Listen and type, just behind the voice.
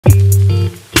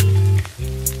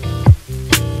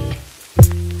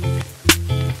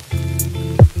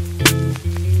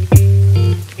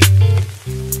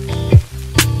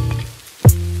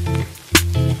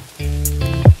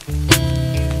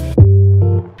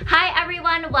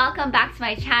everyone, welcome back to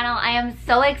my channel. I am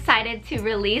so excited to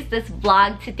release this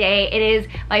vlog today. It is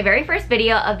my very first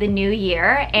video of the new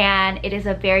year and it is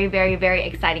a very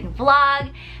exciting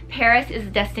vlog. Paris is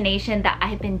a destination that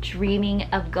I've been dreaming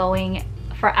of going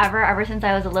forever, ever since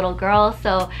I was a little girl.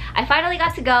 So I finally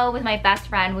got to go with my best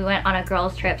friend. We went on a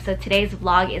girls trip. So today's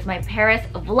vlog is my Paris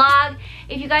vlog.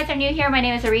 If you guys are new here, my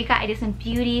name is Arika. I do some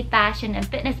beauty, fashion, and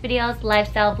fitness videos,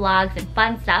 lifestyle vlogs, and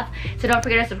fun stuff. So don't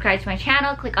forget to subscribe to my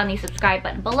channel. Click on the subscribe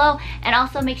button below. And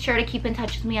also make sure to keep in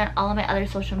touch with me on all of my other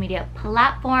social media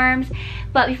platforms.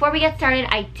 But before we get started,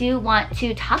 I do want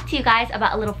to talk to you guys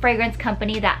about a little fragrance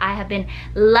company that I have been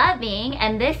loving.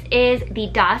 And this is the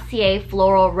Dossier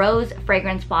Floral Rose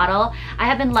fragrance bottle. I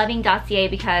have been loving Dossier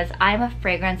because I'm a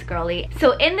fragrance girly.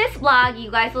 So in this vlog, you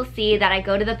guys will see that I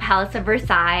go to the Palace of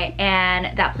Versailles and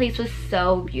that place was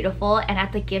so beautiful, and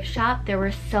at the gift shop there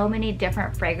were so many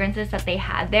different fragrances that they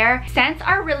had there. Scents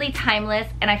are really timeless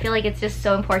and I feel like it's just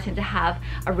so important to have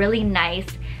a really nice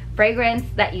fragrance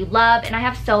that you love, and I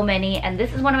have so many, and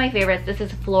this is one of my favorites. This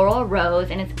is Floral Rose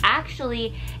and it's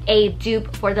actually a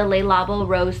dupe for the Le Labo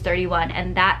Rose 31,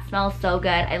 and that smells so good.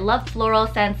 I love floral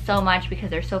scents so much because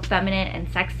they're so feminine and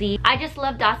sexy. I just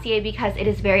love Dossier because it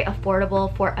is very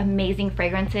affordable for amazing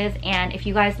fragrances, and if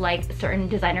you guys like certain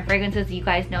designer fragrances, you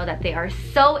guys know that they are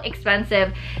so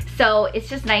expensive. So it's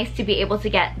just nice to be able to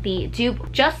get the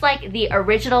dupe just like the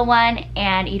original one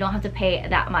and you don't have to pay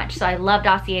that much. So I love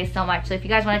Dossier so much. So if you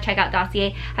guys want to check out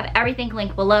Dossier, I have everything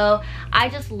linked below. I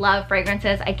just love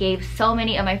fragrances. I gave so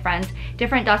many of my friends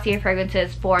different Dossier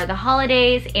fragrances for the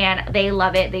holidays and they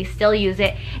love it. They still use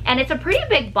it and it's a pretty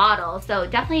big bottle, so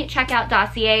definitely check out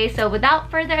Dossier. So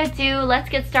without further ado, let's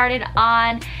get started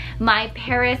on my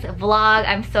Paris vlog.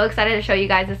 I'm so excited to show you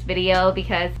guys this video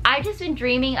because I've just been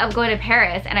dreaming of going to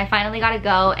Paris and I finally got to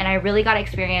go, and I really got to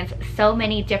experience so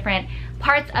many different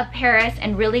parts of Paris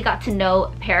and really got to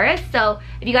know Paris. So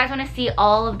if you guys want to see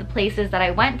all of the places that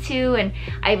I went to, and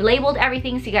I've labeled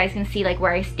everything so you guys can see like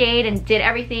where I stayed and did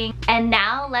everything. And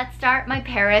now let's start my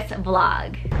Paris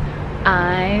vlog.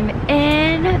 I'm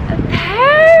in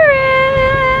Paris!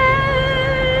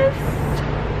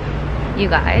 You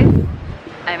guys,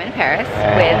 I'm in Paris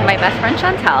with my best friend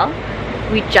Chantel.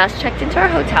 We just checked into our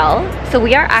hotel. So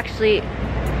we are actually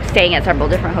staying at several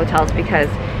different hotels because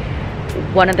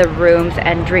one of the rooms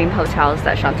and dream hotels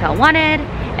that Chantel wanted,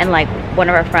 and like one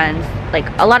of our friends, like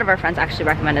a lot of our friends actually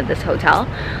recommended this hotel.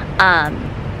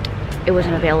 It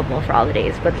wasn't available for all the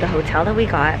days, but the hotel that we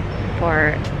got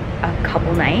for a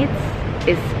couple nights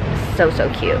is so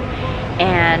cute.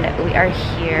 And we are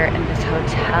here in this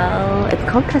hotel. It's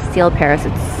called Castile Paris.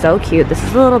 It's so cute. This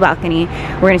is a little balcony.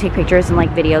 We're gonna take pictures and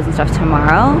like videos and stuff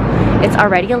tomorrow. It's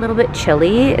already a little bit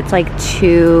chilly. It's like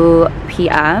 2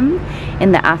 p.m.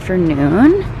 in the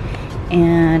afternoon.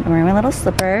 And I'm wearing my little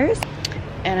slippers.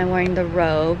 And I'm wearing the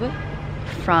robe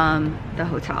from the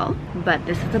hotel. But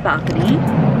this is the balcony.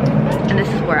 And this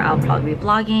is where I'll probably be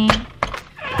vlogging.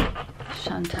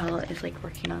 Chantel is like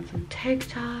working on some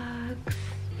TikToks.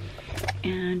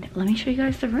 And let me show you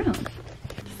guys the room.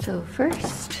 So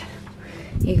first,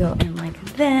 you go in like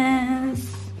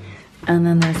this, and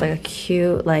then there's like a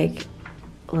cute like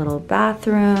little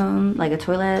bathroom, like a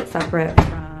toilet separate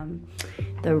from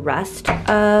the rest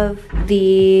of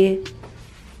the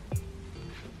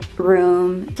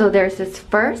room. So there's this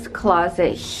first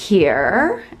closet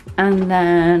here, and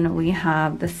then we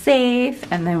have the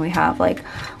safe, and then we have like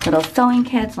little sewing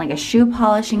kits, like a shoe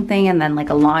polishing thing, and then like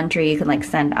a laundry. You can like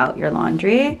send out your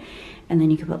laundry, and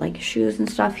then you can put like shoes and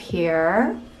stuff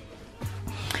here.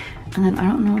 And then I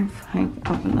don't know if I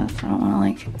open this. I don't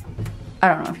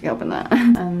know if you can open that.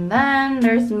 And then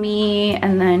there's me,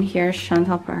 and then here's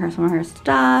Chantel put some of her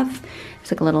stuff.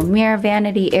 It's like a little mirror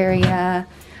vanity area.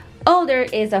 Oh, there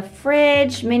is a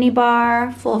fridge, mini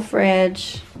bar, full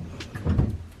fridge.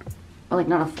 Well, like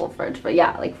not a full fridge, but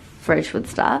yeah, like fridge with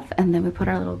stuff. And then we put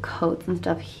our little coats and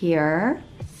stuff here.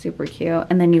 Super cute.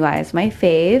 And then you guys, my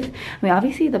fave. I mean,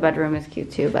 obviously the bedroom is cute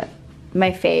too, but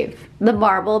my fave, the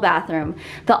marble bathroom.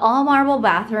 The all marble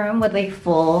bathroom with a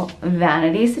full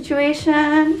vanity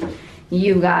situation.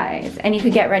 You guys. And you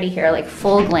could get ready here, like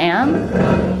full glam.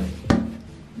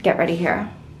 Get ready here.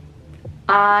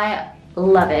 I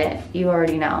love it. You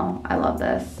already know. I love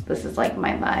this. This is like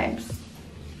my vibes.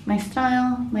 My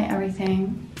style, my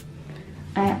everything.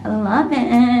 I love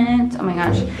it. Oh my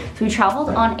gosh. So we traveled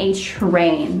on a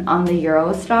train on the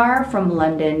Eurostar from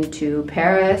London to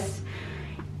Paris.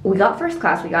 We got first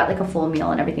class. We got like a full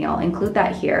meal and everything. I'll include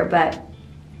that here. But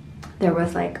there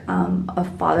was like a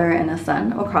father and a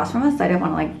son across from us. I didn't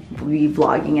want to like be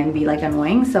vlogging and be like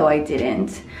annoying, so I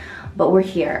didn't. But we're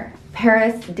here.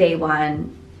 Paris, day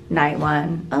one. night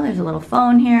one. Oh, there's a little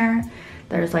phone here.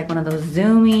 There's like one of those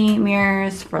zoomy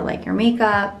mirrors for like your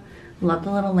makeup. Love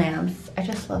the little lamps. I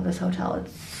just love this hotel.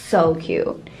 It's so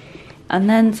cute. And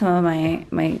then some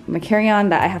of my carry-on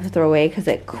that I have to throw away because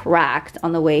it cracked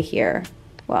on the way here.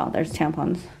 Well, there's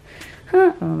tampons.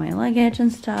 Some of my luggage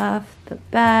and stuff. The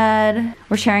bed.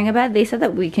 We're sharing a bed. They said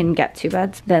that we can get 2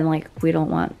 beds. Then like we don't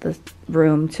want the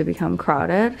room to become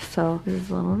crowded. So this is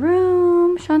a little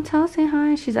room. Chantel, say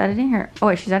hi. She's editing her. Oh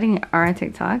wait, she's editing our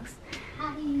TikToks.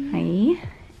 Hi.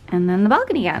 And then the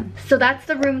balcony again. So that's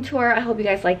the room tour. I hope you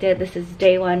guys liked it. This is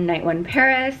day 1, night 1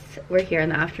 Paris. We're here in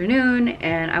the afternoon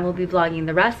and I will be vlogging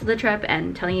the rest of the trip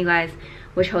and telling you guys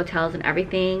which hotels and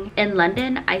everything. In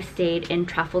London, I stayed in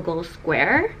Trafalgar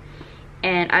Square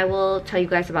and I will tell you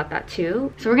guys about that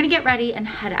too. So we're gonna get ready and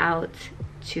head out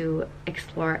to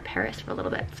explore Paris for a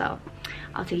little bit. So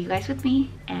I'll take you guys with me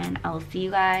and I'll see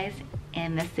you guys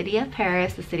in the city of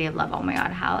Paris, the city of love. Oh my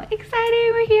God, how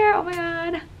exciting we're here. Oh my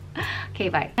God. Okay,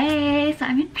 bye. Hey, so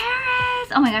I'm in Paris.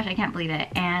 Oh my gosh, I can't believe it.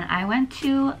 And I went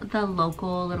to the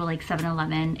local little like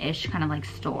 7-Eleven-ish kind of like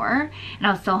store. And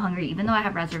I was so hungry, even though I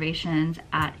have reservations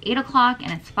at 8 o'clock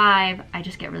and it's 5, I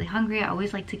just get really hungry. I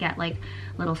always like to get like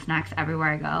little snacks everywhere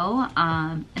I go.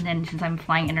 And then since I'm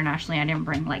flying internationally, I didn't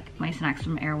bring like my snacks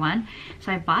from Air One.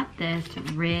 So I bought this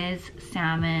Riz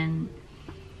salmon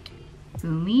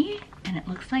boomy and it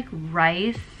looks like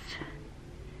rice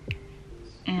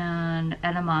and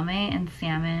edamame and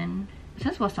salmon. It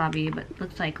says wasabi, but it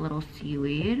looks like little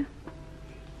seaweed.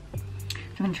 So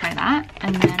I'm gonna try that.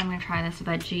 And then I'm gonna try this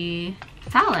veggie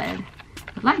salad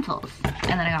with lentils.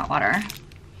 And then I got water.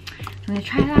 So I'm gonna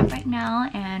try that right now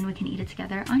and we can eat it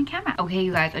together on camera. Okay,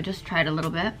 you guys, I just tried a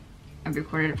little bit. I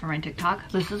recorded it for my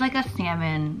TikTok. This is like a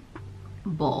salmon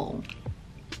bowl.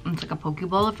 It's like a poke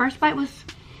bowl. The first bite was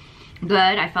good.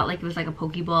 I felt like it was like a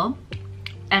poke bowl.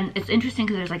 And it's interesting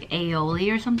because there's like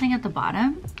aioli or something at the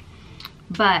bottom.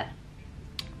 But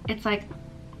it's like,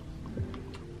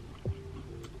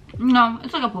 no,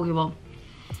 it's like a poke bowl.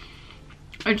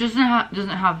 It doesn't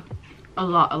have a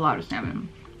lot of salmon.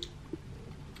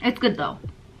 It's good though.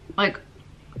 Like,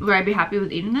 would I be happy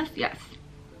with eating this? Yes.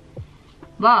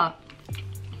 But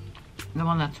the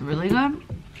one that's really good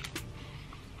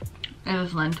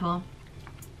is lentil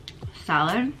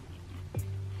salad.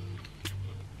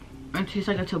 It tastes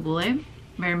like a tabbouleh,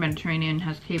 very Mediterranean,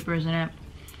 has capers in it.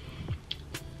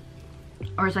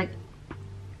 Or it's like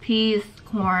peas,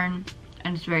 corn,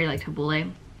 and it's very like tabbouleh.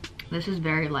 This is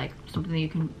very like something that you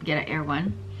can get at Air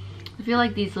One. I feel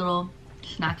like these little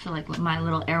snacks are like my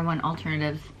little Air One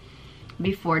alternatives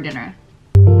before dinner.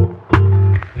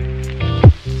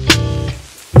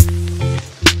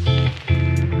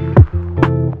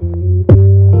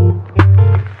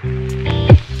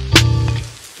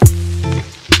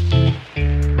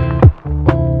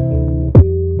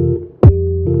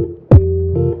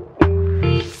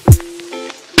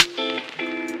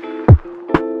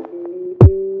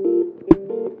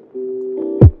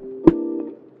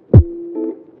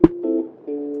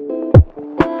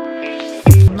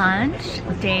 Lunch,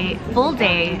 full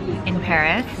day in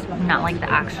Paris, not like the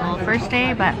actual first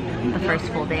day, but the first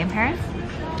full day in Paris.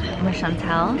 I'm with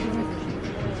Chantel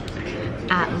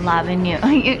at L'Avenue.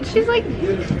 She's like,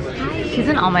 she's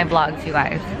in all my vlogs, you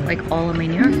guys. Like all of my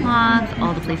New York vlogs,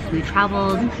 all the places we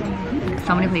traveled,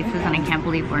 so many places, and I can't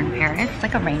believe we're in Paris. It's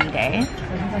like a rainy day,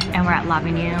 and we're at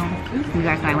L'Avenue. You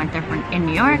guys know I went there in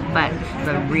New York, but this is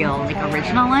the real, like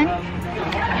original one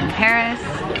in Paris.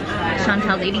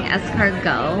 Chantel's eating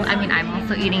escargot. I mean, I'm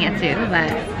also eating it too,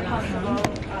 but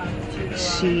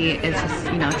she is just,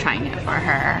 you know, trying it for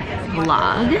her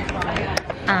vlog.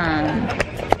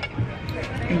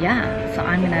 Yeah, so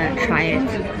I'm gonna try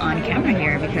it on camera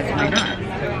here because why not?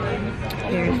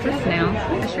 Here's the snail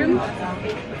mushrooms.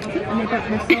 And they got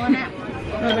pesto on it.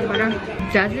 A little bit of butter.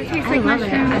 Does it taste like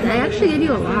mushrooms? They actually give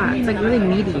you a lot. It's like really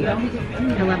meaty. I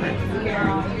love it.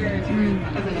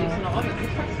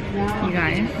 You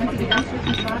guys,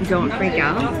 don't freak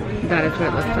out. That is what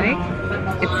it looks like.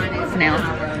 It's snails.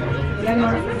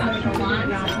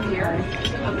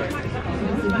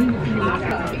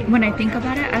 When I think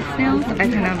about it as snails, I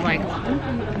kind of like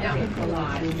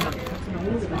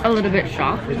a little bit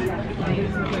shocked.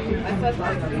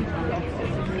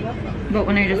 But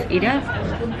when I just eat it,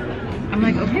 I'm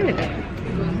like okay with it.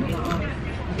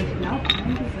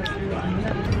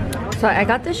 So I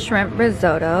got this shrimp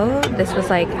risotto. This was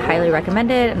like highly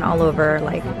recommended and all over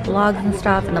like vlogs and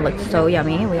stuff, and it looked so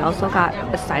yummy. We also got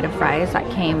a side of fries that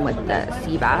came with the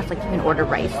sea bass. Like you can order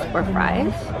rice or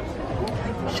fries.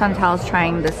 Chantel's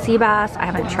trying the sea bass. I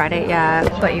haven't tried it yet,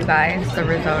 but you guys, the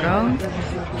risotto,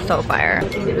 So fire.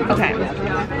 Okay,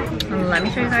 let me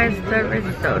show you guys the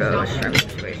risotto shrimp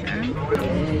situation.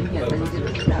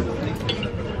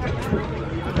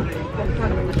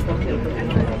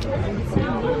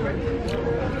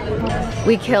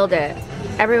 We killed it.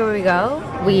 Everywhere we go,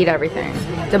 we eat everything.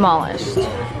 Demolished.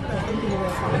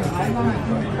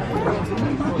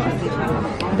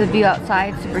 The view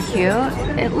outside, super cute.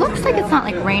 It looks like it's not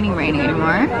like raining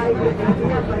anymore.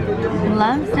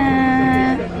 Loves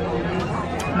it.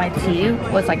 My tea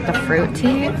was like the fruit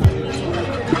tea.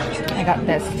 I got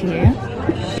this tea.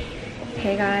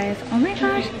 Hey guys, oh my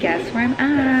gosh, guess where I'm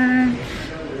at?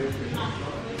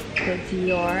 The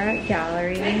Dior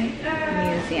Gallery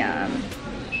Museum.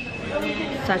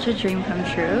 Such a dream come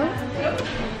true.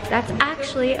 That's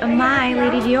actually my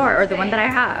Lady Dior, or the one that I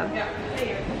have.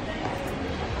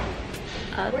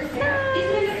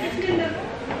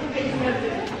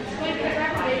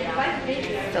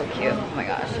 So cute. Oh my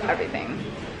gosh, everything.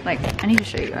 Like, I need to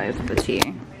show you guys the tea.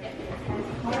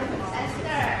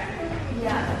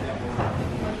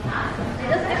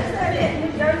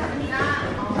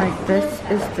 Like, this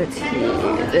is the tea.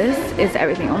 This is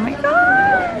everything. Oh my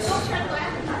gosh.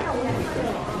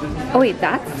 Oh wait,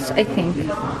 that's, I think,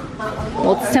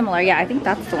 well, it's similar. Yeah, I think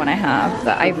that's the one I have,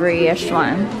 the ivory-ish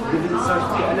one.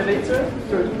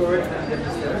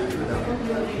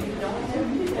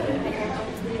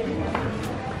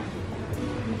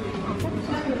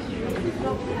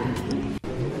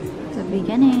 The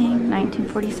beginning,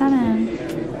 1947.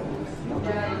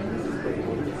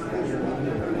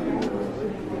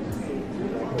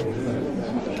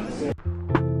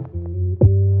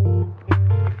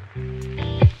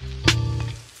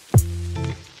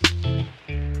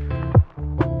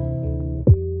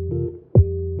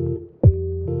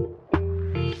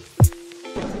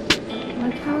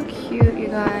 Cute, you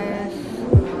guys.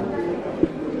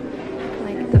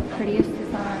 Like the prettiest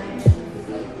design.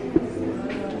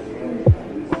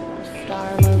 Star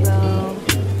logo.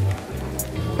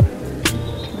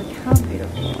 Look how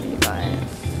beautiful, you guys.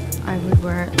 I would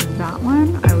wear that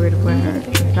one. I would wear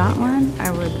that one.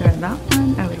 I would wear that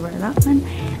one. I would wear that one.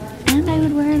 And I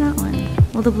would wear that one.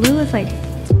 Well, the blue is like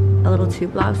a little too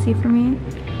blousey for me.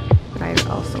 But I would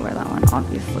also wear that one,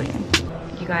 obviously.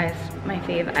 You guys, my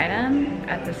fave item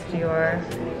at this Dior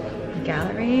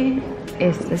gallery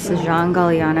is this Jean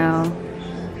Galliano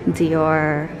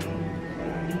Dior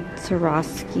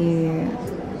Swarovski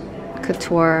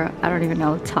couture, I don't even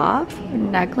know, top,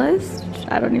 necklace,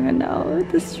 I don't even know,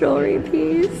 this jewelry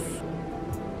piece,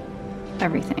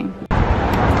 everything.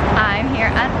 I'm here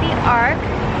at the Arc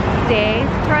de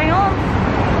Triomphe.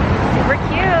 Super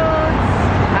cute.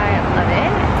 I love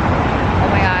it. Oh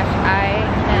my gosh, I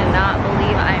cannot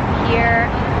believe I'm here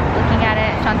looking at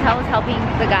it. Chantel was helping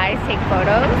the guys take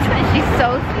photos. She's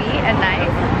so sweet and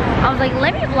nice. I was like,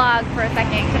 let me vlog for a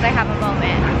second because I have a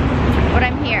moment. But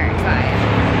I'm here, you guys.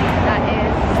 That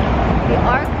is the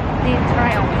Arc de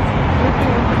Triomphe.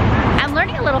 I'm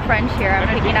learning a little French here.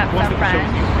 I'm picking up some French.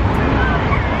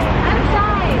 I'm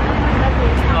shy.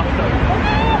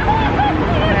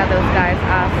 Yeah, those guys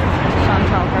asked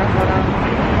Chantel for a photo.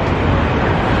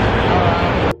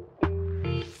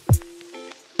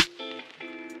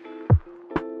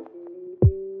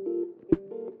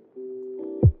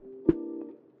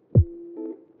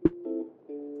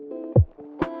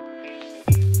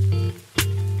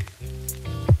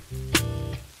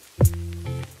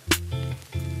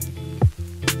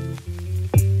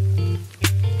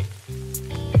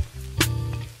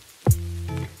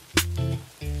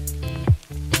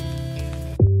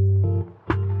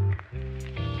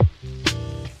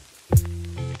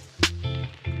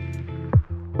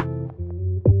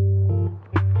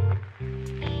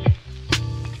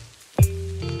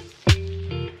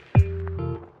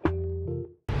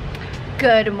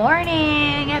 Good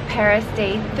morning, Paris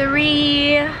day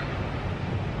 3.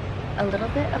 A little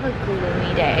bit of a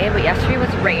gloomy day, but yesterday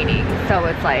was raining, so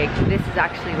it's like, this is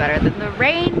actually better than the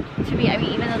rain to me. I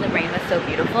mean, even though the rain was so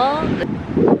beautiful.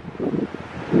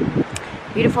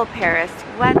 Beautiful Paris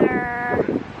weather.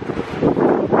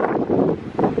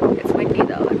 It's windy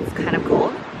though, it's kind of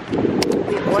cold.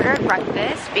 We ordered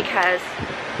breakfast because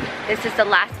this is the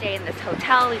last day in this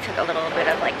hotel. We took a little bit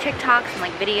of like TikToks and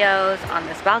like videos on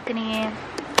this balcony.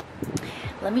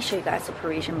 Let me show you guys the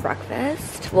Parisian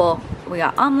breakfast. Well, we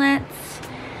got omelets,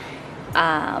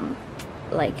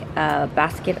 like a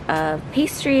basket of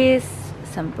pastries,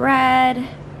 some bread,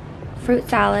 fruit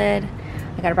salad.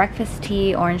 I got a breakfast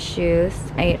tea, orange juice.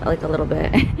 I ate like a little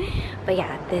bit. But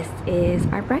yeah, this is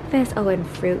our breakfast. Oh, and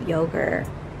fruit yogurt.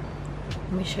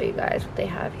 Let me show you guys what they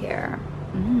have here.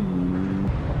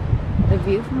 The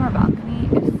view from our balcony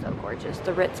is so gorgeous.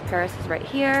 The Ritz Paris is right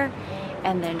here,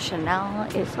 and then Chanel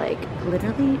is like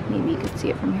literally, maybe you could see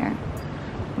it from here.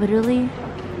 Literally,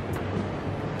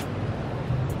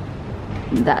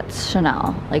 that's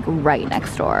Chanel, like right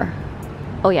next door.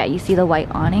 Oh yeah, you see the white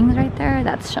awnings right there?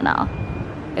 That's Chanel.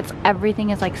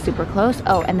 Everything is like super close.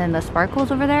 Oh, and then the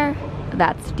sparkles over there,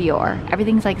 that's Dior.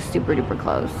 Everything's like super duper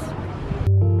close.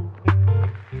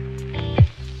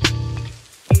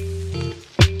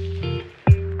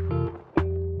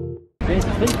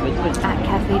 At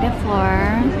Cafe de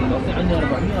Flore,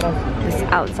 this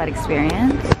outside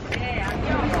experience.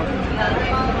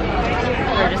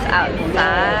 We're just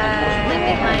outside,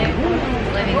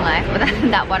 living life. But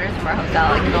that water's from our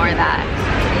hotel, ignore that.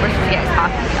 We're supposed to get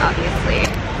coffee, obviously,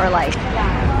 or like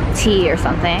tea or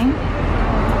something.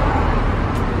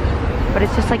 But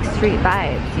it's just like street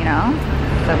vibes, you know?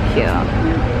 So cute.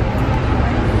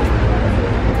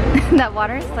 That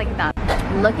water is like nuts.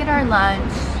 Look at our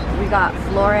lunch. We got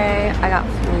Flore. I got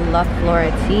La Flore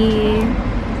tea,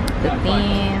 the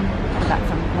theme. We got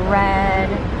some bread.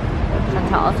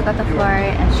 Chantal also got the Flore,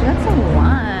 and she got some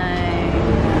wine.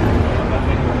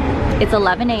 It's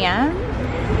 11 a.m.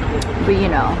 But you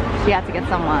know, she had to get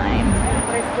some wine.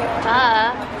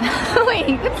 Duh. Wait,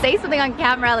 you could say something on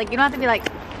camera. Like, you don't have to be like,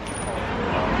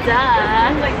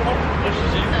 duh.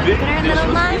 Look at our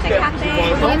little lunch at Cafe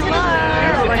de Flore.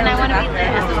 And I want to be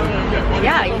lit.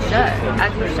 Yeah, you should.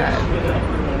 As you should.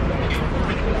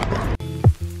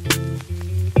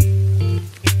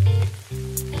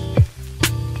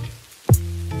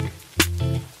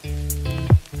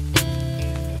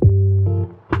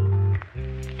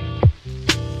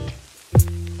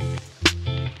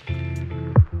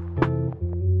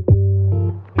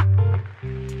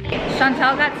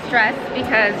 Chantal got stressed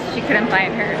because she couldn't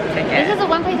find her ticket. This is the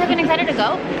one place I've been excited to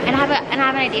go, and I have an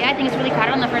idea. I think it's really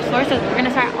crowded on the first floor, so we're gonna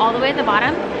start all the way at the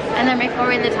bottom and then make our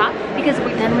way to the top, because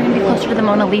then we're gonna be closer to the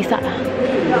Mona Lisa.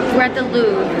 We're at the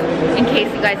Louvre, in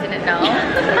case you guys didn't know.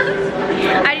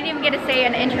 I didn't even get to say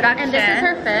an introduction. And this is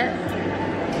her fit.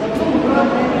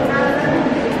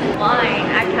 Wine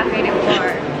at Cafe de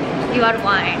Flore. You got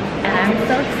wine, and I'm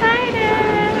so excited.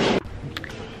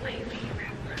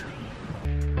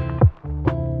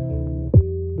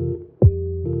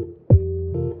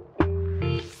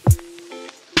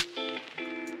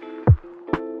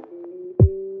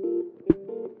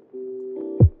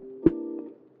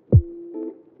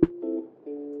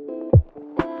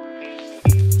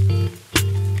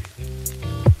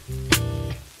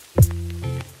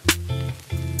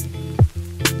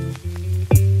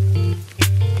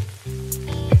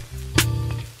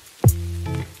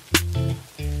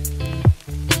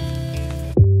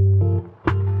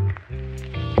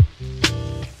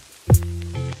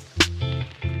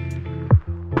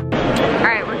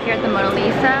 Here at the Mona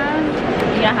Lisa,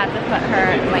 you know, I had to put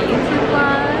her in my YouTube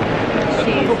vlog.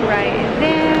 She's right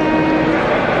there.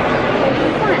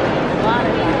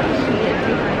 She is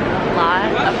a lot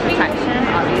of protection,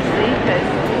 obviously, because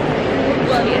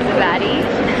she is a baddie.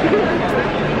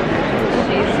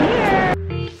 She's here.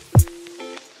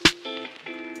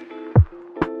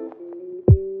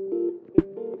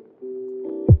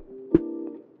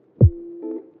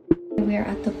 We are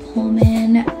at the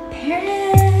Pullman, Paris.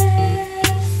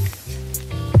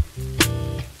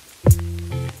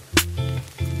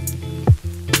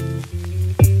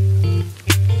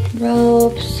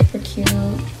 Robes, super cute.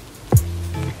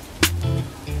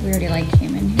 We already like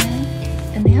came in here.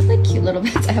 And they have like cute little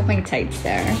beds. I have my tights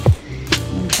there.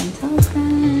 And Chantal's bed.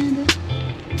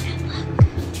 And look.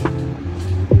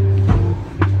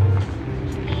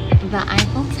 The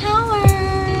Eiffel Tower.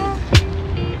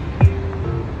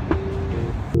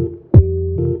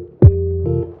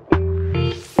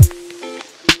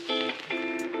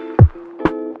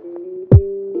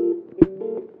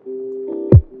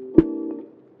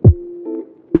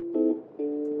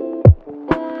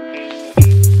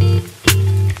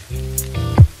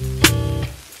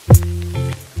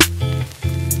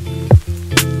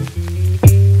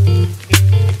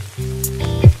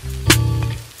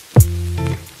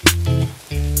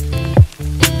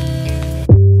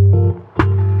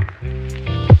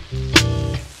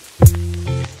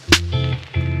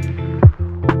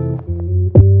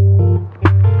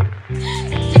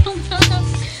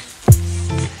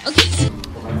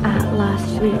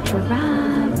 We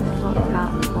arrived, woke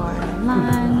up for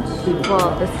lunch. Well,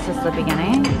 this is just the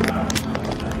beginning.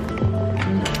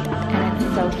 And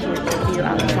it's so cute, the view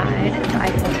outside. It's the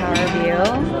Eiffel Tower view.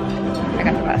 I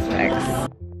got the best pics.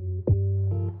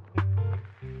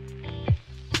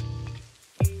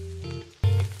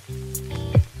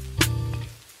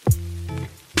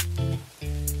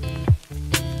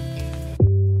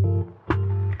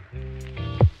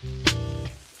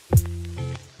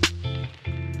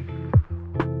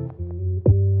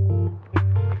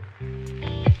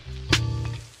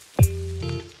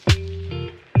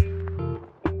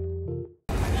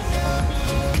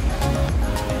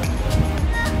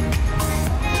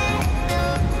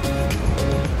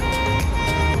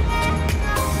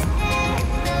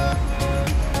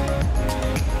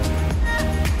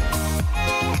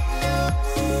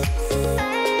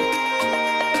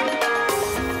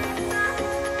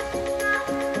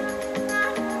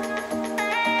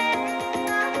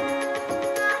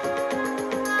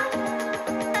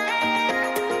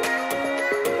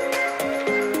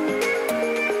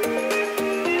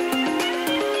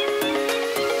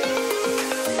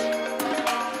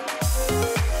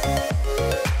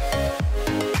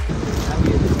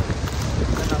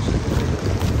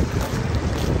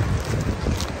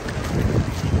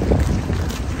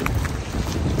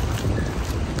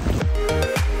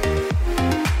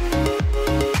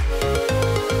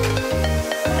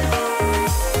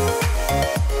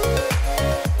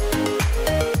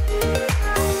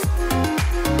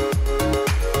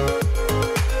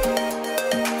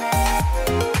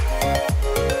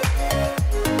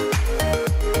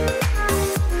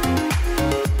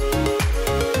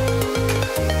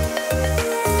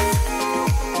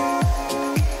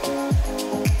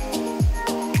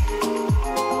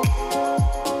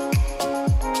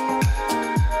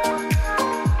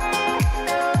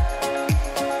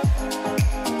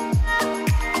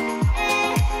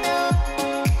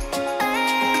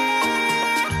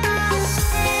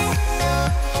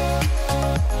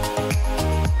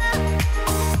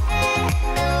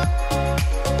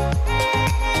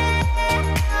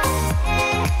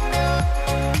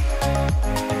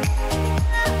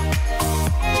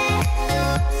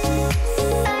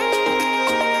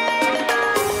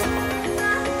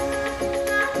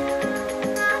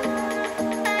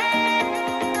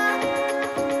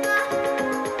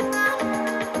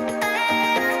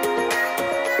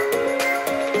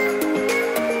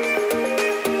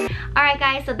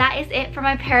 so that is it for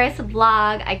my Paris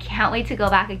vlog. I can't wait to go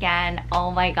back again.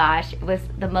 Oh my gosh, it was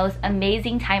the most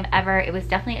amazing time ever. It was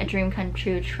definitely a dream come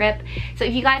true trip. So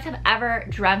if you guys have ever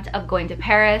dreamt of going to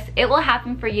Paris, it will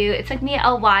happen for you. It took me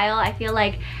a while. I feel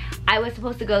like I was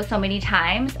supposed to go so many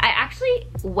times. I actually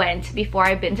went before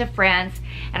I'd been to France,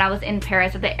 and I was in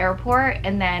Paris at the airport,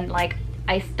 and then like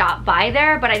I stopped by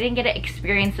there, but I didn't get to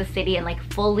experience the city and like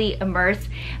fully immerse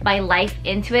my life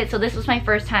into it. So this was my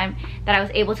first time that I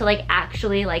was able to like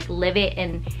actually like live it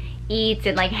and eat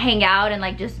and like hang out and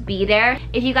like just be there.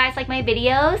 If you guys like my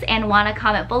videos and want to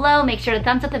comment below, make sure to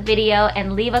thumbs up the video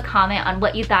and leave a comment on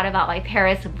what you thought about my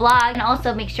Paris vlog, and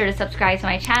also make sure to subscribe to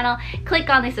my channel. Click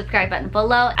on the subscribe button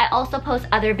below. I also post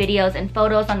other videos and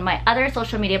photos on my other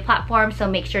social media platforms, so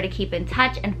make sure to keep in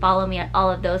touch and follow me on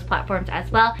all of those platforms as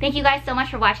well. Thank you guys so much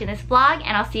for watching this vlog,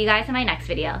 and I'll see you guys in my next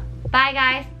video. Bye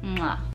guys. Mwah.